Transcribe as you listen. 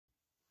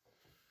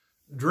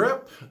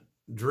DRiP,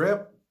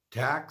 DRiP,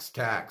 tax,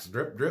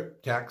 DRiP,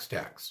 DRiP,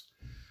 tax.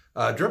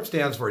 DRiP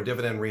stands for a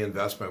dividend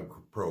reinvestment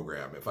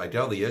program. If I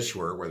tell the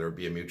issuer, whether it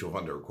be a mutual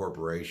fund or a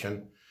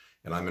corporation,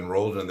 and I'm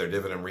enrolled in their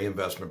dividend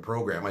reinvestment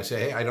program, I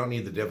say, hey, I don't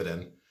need the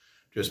dividend.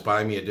 Just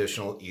buy me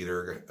additional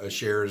either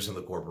shares in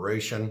the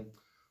corporation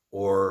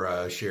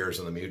or shares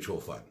in the mutual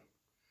fund.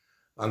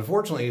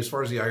 Unfortunately, as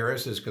far as the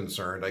IRS is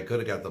concerned, I could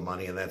have got the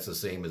money, and that's the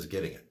same as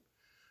getting it.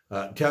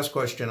 Test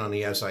question on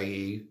the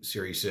SIE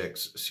Series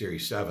 6,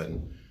 Series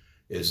 7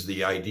 is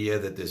the idea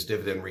that this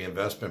dividend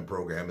reinvestment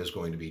program is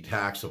going to be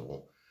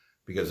taxable,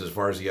 because as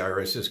far as the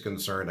IRS is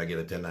concerned, I get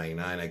a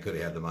 1099, I could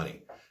have had the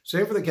money.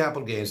 Same for the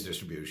capital gains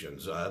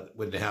distributions.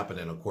 Wouldn't happen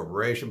in a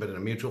corporation, but in a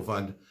mutual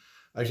fund,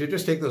 I should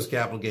just take those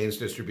capital gains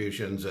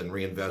distributions and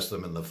reinvest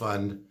them in the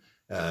fund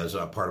as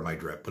a part of my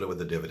DRiP, put it with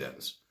the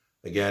dividends.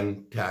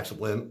 Again,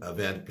 taxable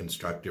event,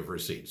 constructive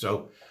receipt.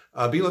 So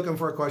be looking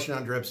for a question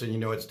on DRiPs, and you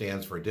know it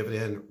stands for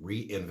Dividend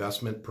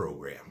Reinvestment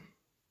Program.